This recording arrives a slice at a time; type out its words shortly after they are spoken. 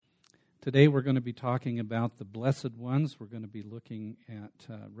Today we're going to be talking about the blessed ones. We're going to be looking at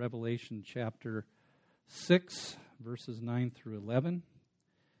Revelation chapter 6, verses 9 through 11.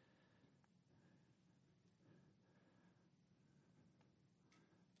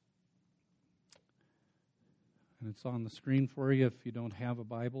 And it's on the screen for you if you don't have a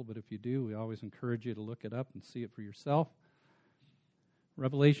Bible, but if you do, we always encourage you to look it up and see it for yourself.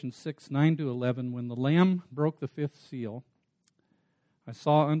 Revelation 6, 9 to 11, when the Lamb broke the fifth seal, I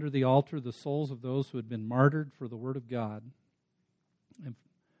saw under the altar the souls of those who had been martyred for the word of God and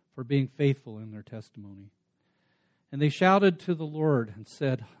for being faithful in their testimony. And they shouted to the Lord and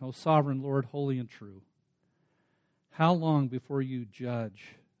said, O sovereign Lord, holy and true, how long before you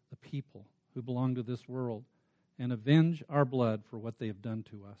judge the people who belong to this world and avenge our blood for what they have done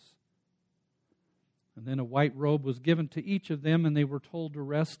to us? And then a white robe was given to each of them, and they were told to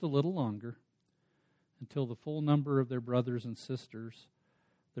rest a little longer until the full number of their brothers and sisters,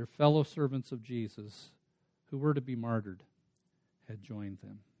 their fellow servants of Jesus, who were to be martyred, had joined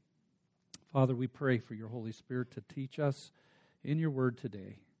them. Father, we pray for your Holy Spirit to teach us in your word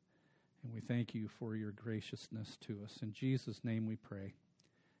today, and we thank you for your graciousness to us. In Jesus' name we pray.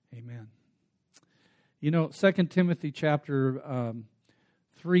 Amen. You know, 2 Timothy chapter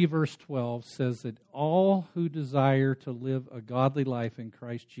 3, verse 12 says that all who desire to live a godly life in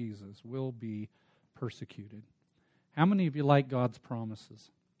Christ Jesus will be persecuted. How many of you like God's promises?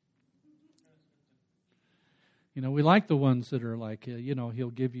 You know, we like the ones that are like, He'll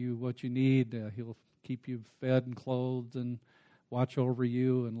give you what you need. He'll keep you fed and clothed and watch over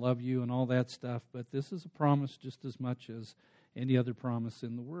you and love you and all that stuff. But this is a promise just as much as any other promise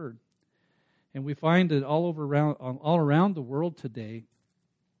in the Word. And we find it all around the world today.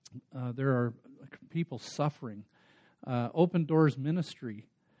 There are people suffering. Open Doors Ministry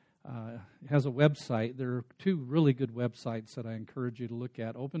has a website. There are two really good websites that I encourage you to look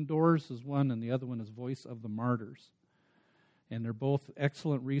at. Open Doors is one, and the other one is Voice of the Martyrs. And they're both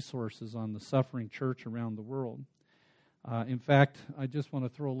excellent resources on the suffering church around the world. In fact, I just want to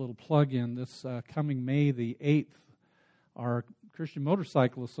throw a little plug in. This coming May the 8th, our Christian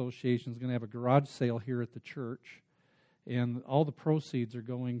Motorcycle Association is going to have a garage sale here at the church. And all the proceeds are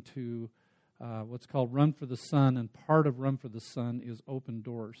going to what's called Run for the Sun, and part of Run for the Sun is Open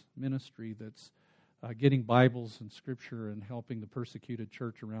Doors Ministry that's getting Bibles and Scripture and helping the persecuted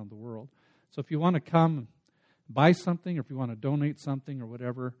church around the world. So if you want to come and buy something, or if you want to donate something or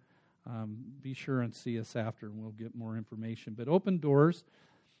whatever, be sure and see us after, and we'll get more information. But Open Doors,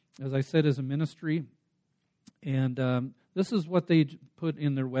 as I said, is a ministry, and this is what they put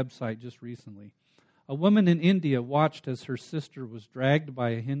in their website just recently. A woman in India watched as her sister was dragged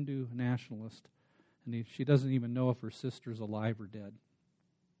by a Hindu nationalist, and she doesn't even know if her sister's alive or dead.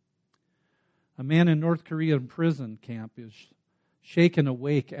 A man in North Korea prison camp is shaken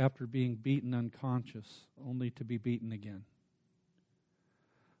awake after being beaten unconscious, only to be beaten again.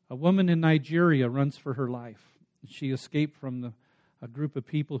 A woman in Nigeria runs for her life. She escaped from a group of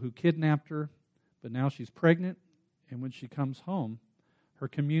people who kidnapped her, but now she's pregnant, and when she comes home, her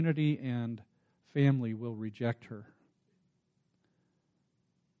community and family will reject her.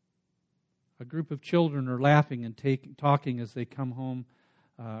 A group of children are laughing and talking as they come home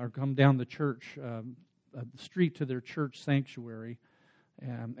or come down the church street to their church sanctuary.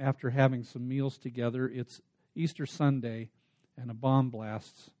 And after having some meals together, it's Easter Sunday, and a bomb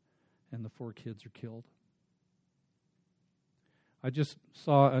blasts, and the 4 kids are killed. I just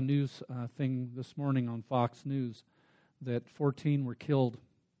saw a news thing this morning on Fox News that 14 were killed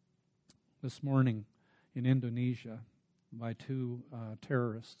this morning in Indonesia by 2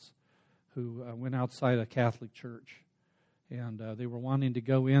 terrorists who went outside a Catholic church. And they were wanting to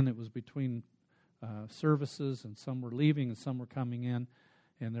go in. It was between services, and some were leaving and some were coming in.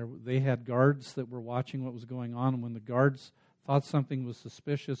 And they had guards that were watching what was going on. And when the guards thought something was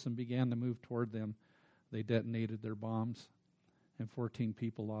suspicious and began to move toward them, they detonated their bombs, and 14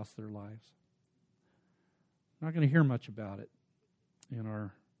 people lost their lives. I'm not going to hear much about it in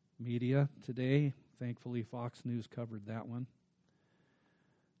our media today. Thankfully, Fox News covered that one.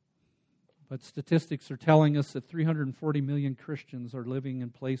 But statistics are telling us that 340 million Christians are living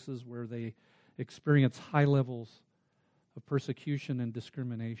in places where they experience high levels of persecution and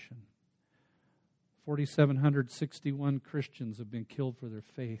discrimination. 4,761 Christians have been killed for their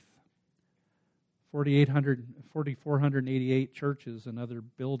faith. 4,488 churches and other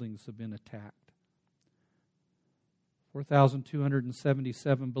buildings have been attacked.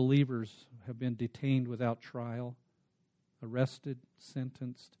 4,277 believers have been detained without trial, arrested,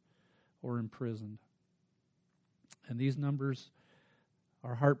 sentenced, or imprisoned. And these numbers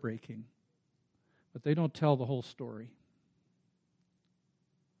are heartbreaking, but they don't tell the whole story.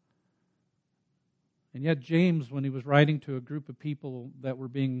 And yet James, when he was writing to a group of people that were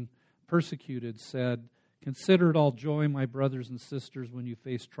being persecuted, said, "Consider it all joy, my brothers and sisters, when you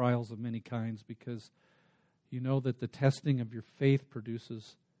face trials of many kinds, because you know that the testing of your faith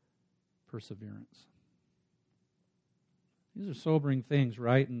produces perseverance." These are sobering things,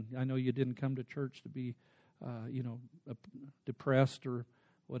 right? And I know you didn't come to church to be, depressed or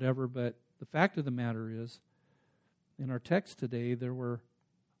whatever, but the fact of the matter is, in our text today, there were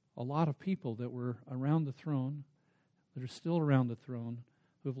a lot of people that were around the throne, that are still around the throne,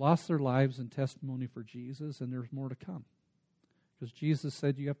 who have lost their lives in testimony for Jesus, and there's more to come. Because Jesus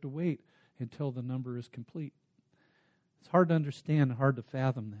said you have to wait until the number is complete. It's hard to understand and hard to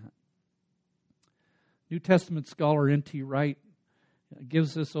fathom that. New Testament scholar N.T. Wright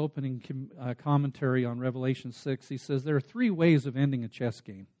gives this opening commentary on Revelation 6. He says there are 3 ways of ending a chess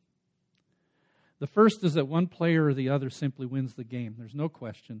game. The first is that one player or the other simply wins the game. There's no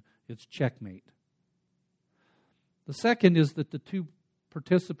question. It's checkmate. The second is that the 2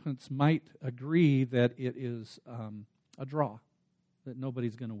 participants might agree that it is a draw, that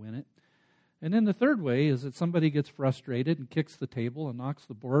nobody's going to win it. And then the third way is that somebody gets frustrated and kicks the table and knocks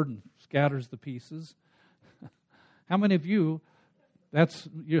the board and scatters the pieces. How many of you, that's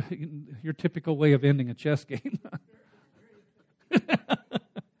your typical way of ending a chess game?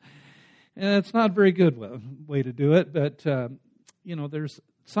 And it's not a very good way to do it, but, there's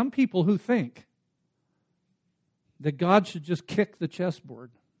some people who think that God should just kick the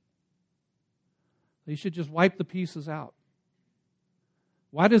chessboard. He should just wipe the pieces out.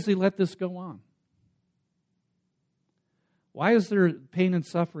 Why does He let this go on? Why is there pain and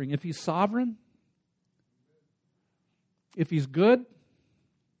suffering? If He's sovereign, if He's good,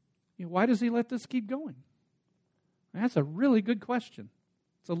 why does He let this keep going? That's a really good question.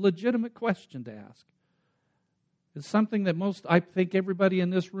 It's a legitimate question to ask. It's something that I think everybody in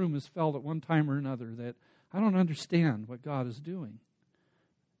this room has felt at one time or another, that I don't understand what God is doing.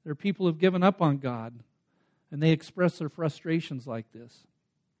 There are people who have given up on God, and they express their frustrations like this.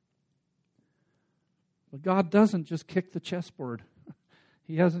 But God doesn't just kick the chessboard.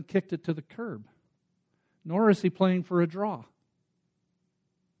 He hasn't kicked it to the curb. Nor is He playing for a draw.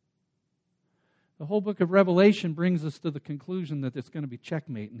 The whole book of Revelation brings us to the conclusion that it's going to be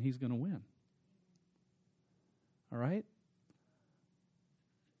checkmate and He's going to win. All right?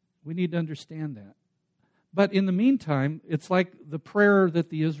 We need to understand that. But in the meantime, it's like the prayer that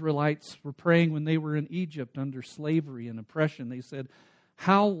the Israelites were praying when they were in Egypt under slavery and oppression. They said,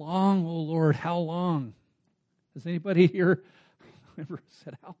 "How long, O Lord, how long?" Has anybody here ever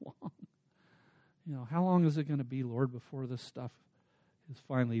said, "How long?" How long is it going to be, Lord, before this stuff is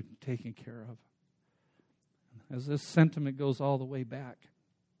finally taken care of? As this sentiment goes all the way back.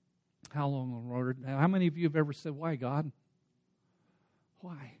 How long, O Lord? Now, how many of you have ever said, "Why, God?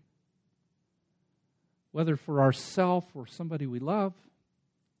 Why?" Whether for ourselves or somebody we love.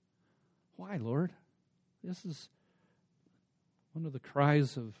 Why, Lord? This is one of the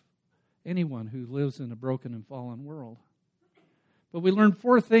cries of anyone who lives in a broken and fallen world. But we learn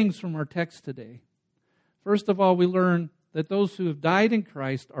 4 things from our text today. First of all, we learn that those who have died in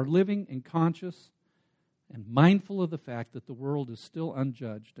Christ are living and conscious and mindful of the fact that the world is still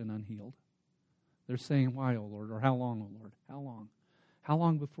unjudged and unhealed. They're saying, "Why, O Lord?" or "How long, O Lord? How long? How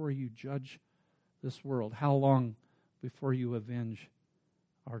long before you judge this world? How long before you avenge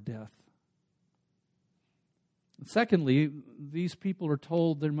our death?" And secondly, these people are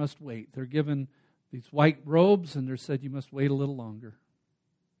told they must wait. They're given these white robes and they're said, "You must wait a little longer."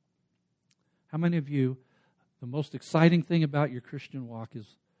 How many of you, the most exciting thing about your Christian walk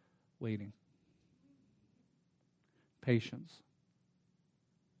is waiting? Patience.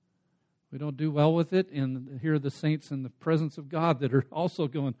 We don't do well with it, and here are the saints in the presence of God that are also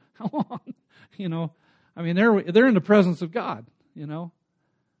going, "How long?" They're in the presence of God,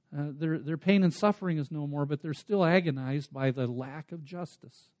 Their pain and suffering is no more, but they're still agonized by the lack of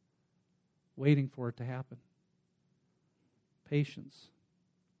justice, waiting for it to happen. Patience.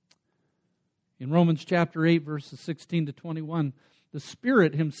 In Romans chapter 8, verses 16 to 21, the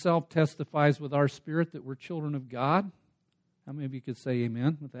Spirit Himself testifies with our spirit that we're children of God. How many of you could say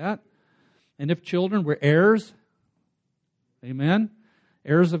amen with that? And if children, we're heirs. Amen.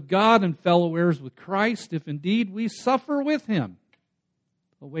 Heirs of God and fellow heirs with Christ, if indeed we suffer with Him.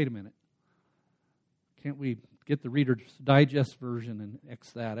 Well, wait a minute. Can't we get the Reader's Digest version and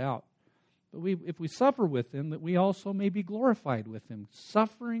X that out? But if we suffer with Him, that we also may be glorified with Him.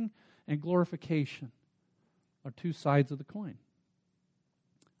 Suffering and glorification are 2 sides of the coin.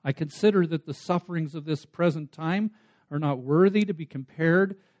 I consider that the sufferings of this present time are not worthy to be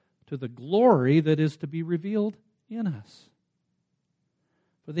compared to the glory that is to be revealed in us.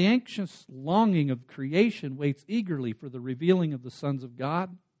 For the anxious longing of creation waits eagerly for the revealing of the sons of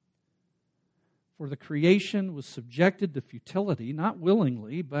God. For the creation was subjected to futility, not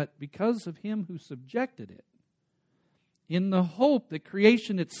willingly, but because of him who subjected it, in the hope that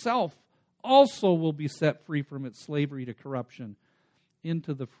creation itself also will be set free from its slavery to corruption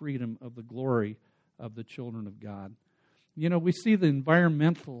into the freedom of the glory of the children of God. You know, we see the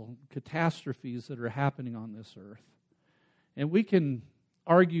environmental catastrophes that are happening on this earth. And we can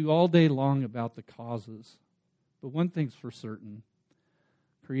argue all day long about the causes. But one thing's for certain.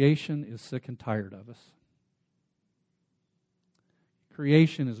 Creation is sick and tired of us.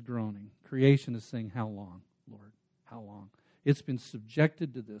 Creation is groaning. Creation is saying, how long, Lord? How long? It's been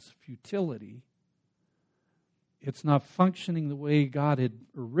subjected to this futility. It's not functioning the way God had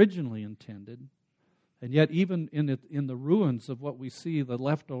originally intended. And yet even in the ruins of what we see, the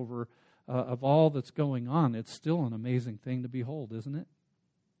leftover of all that's going on, it's still an amazing thing to behold, isn't it?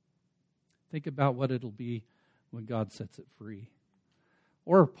 Think about what it'll be when God sets it free.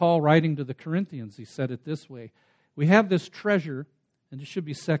 Or Paul writing to the Corinthians, he said it this way. We have this treasure, and it should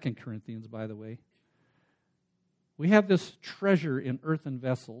be 2 Corinthians, by the way. We have this treasure in earthen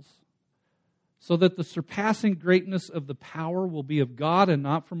vessels, so that the surpassing greatness of the power will be of God and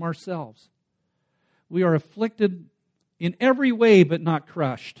not from ourselves. We are afflicted in every way but not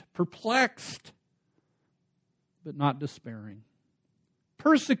crushed, perplexed but not despairing,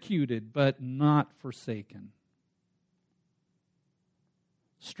 persecuted but not forsaken,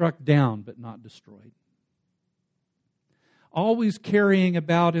 struck down but not destroyed. Always carrying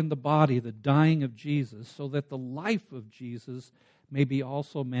about in the body the dying of Jesus, so that the life of Jesus may be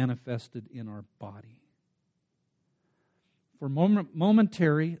also manifested in our body. For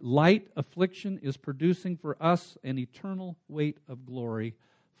momentary, light affliction is producing for us an eternal weight of glory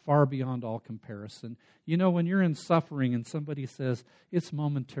far beyond all comparison. You know, when you're in suffering and somebody says, it's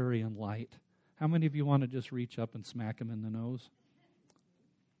momentary and light, how many of you want to just reach up and smack them in the nose?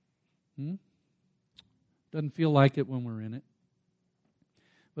 Doesn't feel like it when we're in it.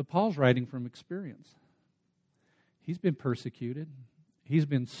 But Paul's writing from experience. He's been persecuted. He's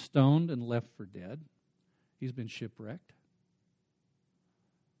been stoned and left for dead. He's been shipwrecked.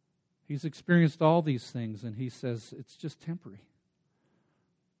 He's experienced all these things, and he says it's just temporary.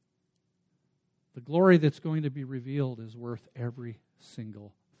 The glory that's going to be revealed is worth every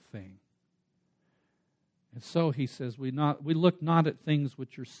single thing. And so he says, we look not at things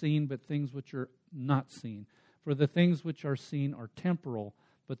which are seen, but things which are not seen. For the things which are seen are temporal,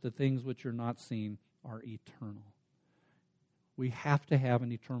 but the things which are not seen are eternal. We have to have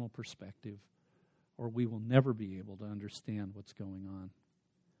an eternal perspective, or we will never be able to understand what's going on.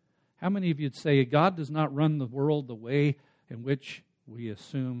 How many of you would say God does not run the world the way in which we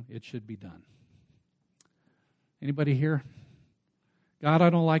assume it should be done? Anybody here? God, I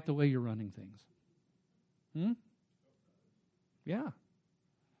don't like the way you're running things. Yeah.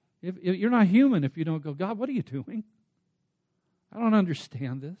 If you're not human if you don't go, God, what are you doing? I don't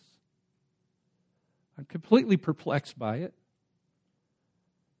understand this. I'm completely perplexed by it.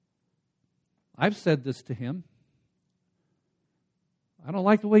 I've said this to him. I don't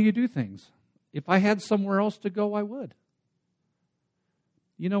like the way you do things. If I had somewhere else to go, I would.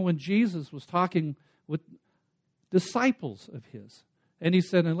 You know, when Jesus was talking with disciples of his, and he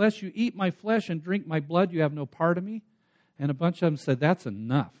said, unless you eat my flesh and drink my blood, you have no part of me. And a bunch of them said, that's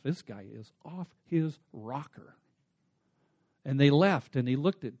enough. This guy is off his rocker. And they left, and he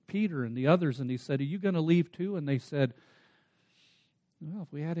looked at Peter and the others, and he said, are you going to leave too? And they said, well,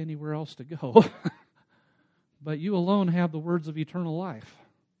 if we had anywhere else to go. But you alone have the words of eternal life.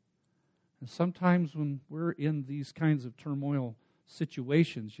 And sometimes when we're in these kinds of turmoil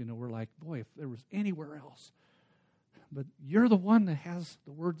situations, you know, we're like, boy, if there was anywhere else. But you're the one that has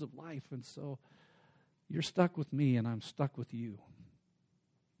the words of life, and so you're stuck with me, and I'm stuck with you.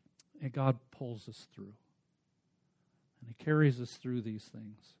 And God pulls us through. And He carries us through these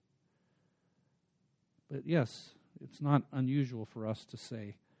things. But yes, it's not unusual for us to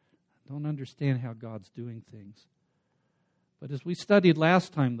say, I don't understand how God's doing things. But as we studied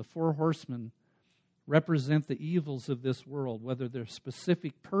last time, the four horsemen represent the evils of this world, whether they're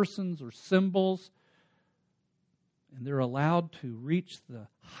specific persons or symbols, and they're allowed to reach the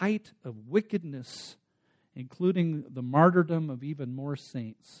height of wickedness, including the martyrdom of even more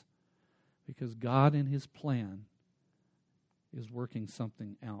saints, because God in His plan is working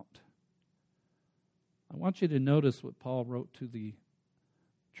something out. I want you to notice what Paul wrote to the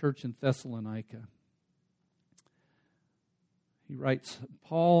church in Thessalonica. He writes,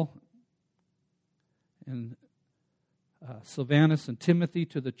 Paul and Silvanus and Timothy,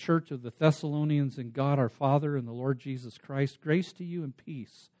 to the church of the Thessalonians in God our Father and the Lord Jesus Christ, grace to you and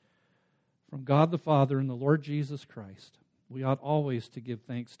peace from God the Father and the Lord Jesus Christ. We ought always to give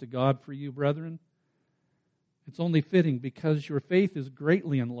thanks to God for you, brethren. It's only fitting because your faith is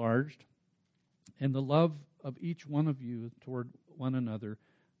greatly enlarged and the love of each one of you toward one another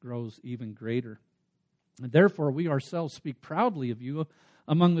grows even greater. And therefore we ourselves speak proudly of you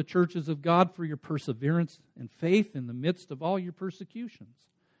among the churches of God for your perseverance and faith in the midst of all your persecutions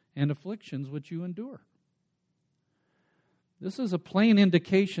and afflictions which you endure. This is a plain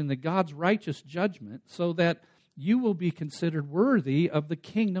indication that God's righteous judgment, so that you will be considered worthy of the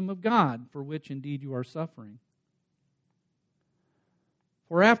kingdom of God, for which indeed you are suffering.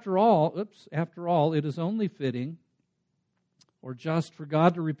 For after all, it is only fitting or just for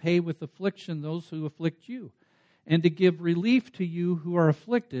God to repay with affliction those who afflict you, and to give relief to you who are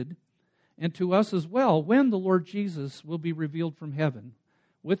afflicted, and to us as well, when the Lord Jesus will be revealed from heaven,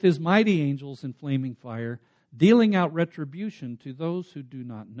 with his mighty angels in flaming fire, dealing out retribution to those who do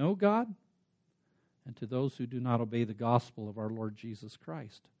not know God, and to those who do not obey the gospel of our Lord Jesus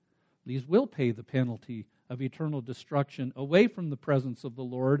Christ. These will pay the penalty of eternal destruction away from the presence of the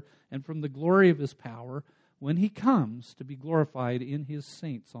Lord and from the glory of his power when he comes to be glorified in his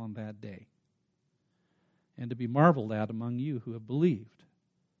saints on that day, and to be marveled at among you who have believed,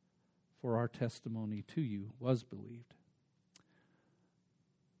 for our testimony to you was believed.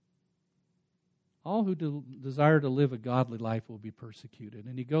 All who desire to live a godly life will be persecuted.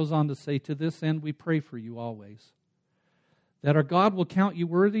 And he goes on to say, to this end we pray for you always, that our God will count you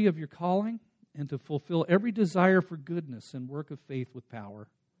worthy of your calling and to fulfill every desire for goodness and work of faith with power,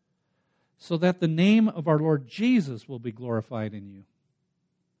 so that the name of our Lord Jesus will be glorified in you,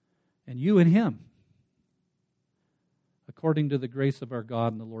 and you in him, according to the grace of our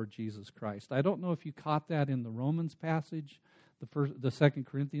God and the Lord Jesus Christ. I don't know if you caught that in the Romans passage, the 2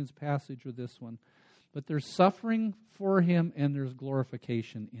 Corinthians passage, or this one, but there's suffering for him and there's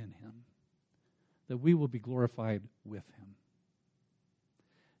glorification in him, that we will be glorified with him.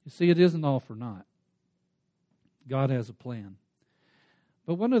 You see, it isn't all for naught. God has a plan.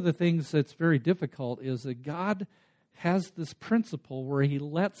 But one of the things that's very difficult is that God has this principle where he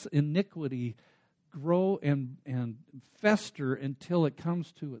lets iniquity grow and fester until it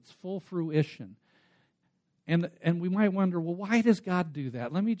comes to its full fruition. And we might wonder, well, why does God do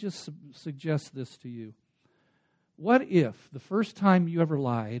that? Let me just suggest this to you. What if the first time you ever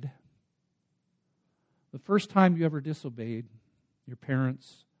lied, the first time you ever disobeyed your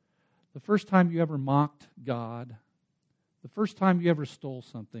parents, the first time you ever mocked God, the first time you ever stole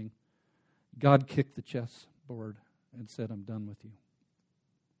something, God kicked the chessboard and said, I'm done with you?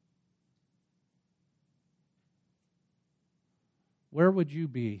 Where would you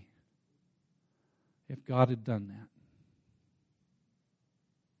be if God had done that?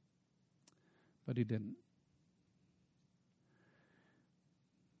 But he didn't.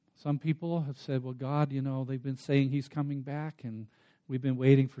 Some people have said, well, God, they've been saying he's coming back, and we've been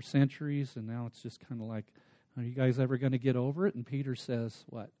waiting for centuries, and now it's just kind of like, are you guys ever going to get over it? And Peter says,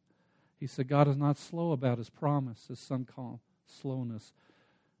 what? He said, God is not slow about his promise, as some call slowness,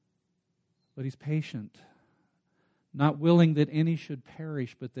 but he's patient, not willing that any should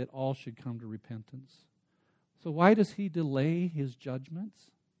perish, but that all should come to repentance. So why does he delay his judgments?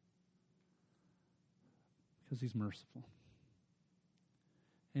 Because he's merciful.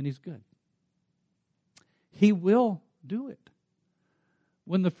 And he's good. He will do it.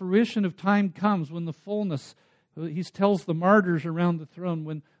 When the fruition of time comes, when the fullness, he tells the martyrs around the throne,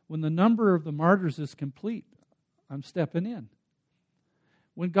 when the number of the martyrs is complete, I'm stepping in.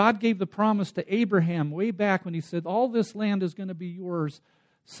 When God gave the promise to Abraham way back when he said, all this land is going to be yours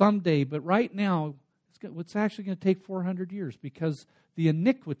someday, but right now, it's actually going to take 400 years because the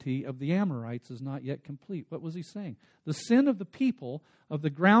iniquity of the Amorites is not yet complete. What was he saying? The sin of the people of the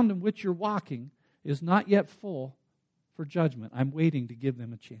ground in which you're walking is not yet full for judgment. I'm waiting to give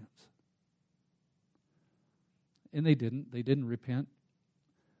them a chance. And they didn't. They didn't repent.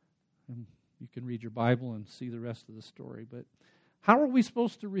 And you can read your Bible and see the rest of the story. But how are we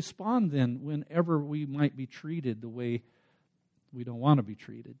supposed to respond then whenever we might be treated the way we don't want to be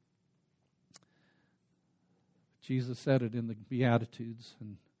treated? Jesus said it in the Beatitudes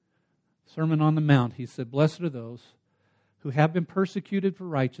and Sermon on the Mount. He said, blessed are those who have been persecuted for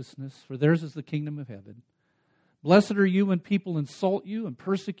righteousness, for theirs is the kingdom of heaven. Blessed are you when people insult you and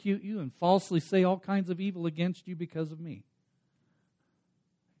persecute you and falsely say all kinds of evil against you because of me.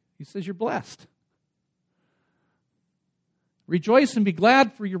 He says you're blessed. Rejoice and be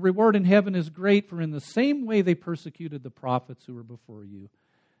glad, for your reward in heaven is great, for in the same way they persecuted the prophets who were before you.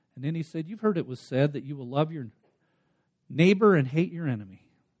 And then he said, you've heard it was said that you will love your neighbor and hate your enemy.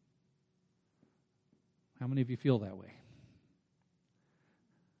 How many of you feel that way?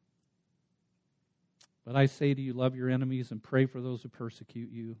 But I say to you, love your enemies and pray for those who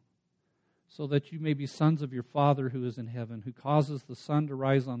persecute you, so that you may be sons of your Father who is in heaven, who causes the sun to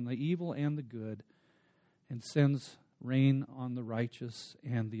rise on the evil and the good, and sends rain on the righteous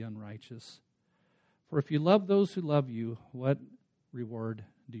and the unrighteous. For if you love those who love you, what reward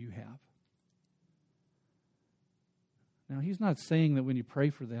do you have? Now, he's not saying that when you pray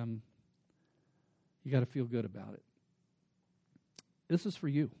for them, you got to feel good about it. This is for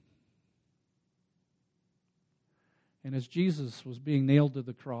you. And as Jesus was being nailed to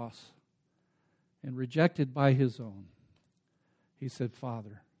the cross and rejected by his own, he said,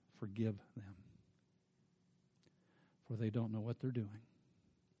 Father, forgive them, for they don't know what they're doing.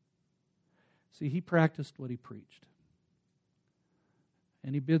 See, he practiced what he preached.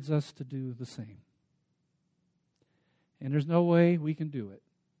 And he bids us to do the same. And there's no way we can do it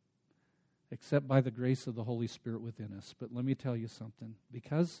except by the grace of the Holy Spirit within us. But let me tell you something.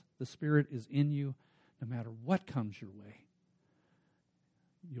 Because the Spirit is in you, no matter what comes your way,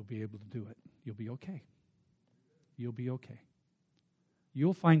 you'll be able to do it. You'll be okay. You'll be okay.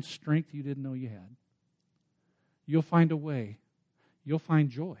 You'll find strength you didn't know you had. You'll find a way. You'll find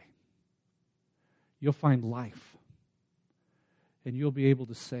joy. You'll find life. And you'll be able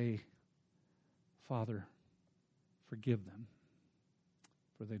to say, Father, forgive them,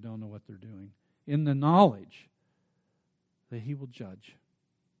 for they don't know what they're doing. In the knowledge that he will judge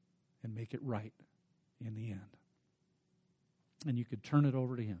and make it right in the end. And you could turn it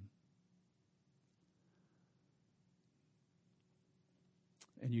over to him.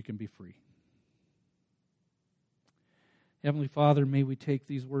 And you can be free. Heavenly Father, may we take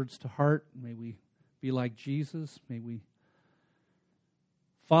these words to heart. May we be like Jesus. May we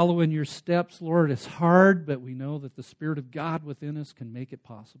follow in your steps. Lord, it's hard, but we know that the Spirit of God within us can make it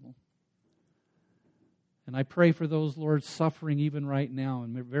possible. And I pray for those, Lord, suffering even right now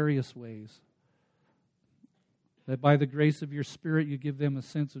in various ways, that by the grace of your Spirit you give them a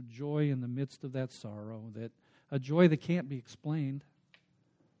sense of joy in the midst of that sorrow, that a joy that can't be explained,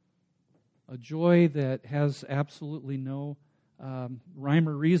 a joy that has absolutely no rhyme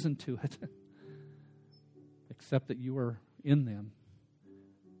or reason to it, except that you are in them,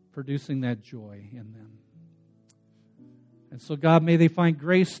 producing that joy in them. And so, God, may they find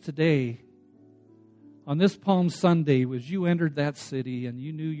grace today on this Palm Sunday as you entered that city and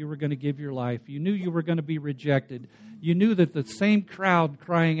you knew you were going to give your life. You knew you were going to be rejected. You knew that the same crowd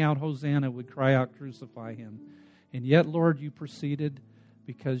crying out, Hosanna, would cry out, crucify him. And yet, Lord, you proceeded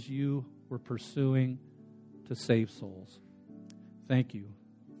because you were pursuing to save souls. Thank you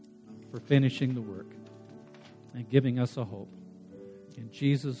for finishing the work and giving us a hope. In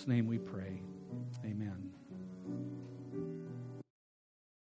Jesus' name we pray. Amen.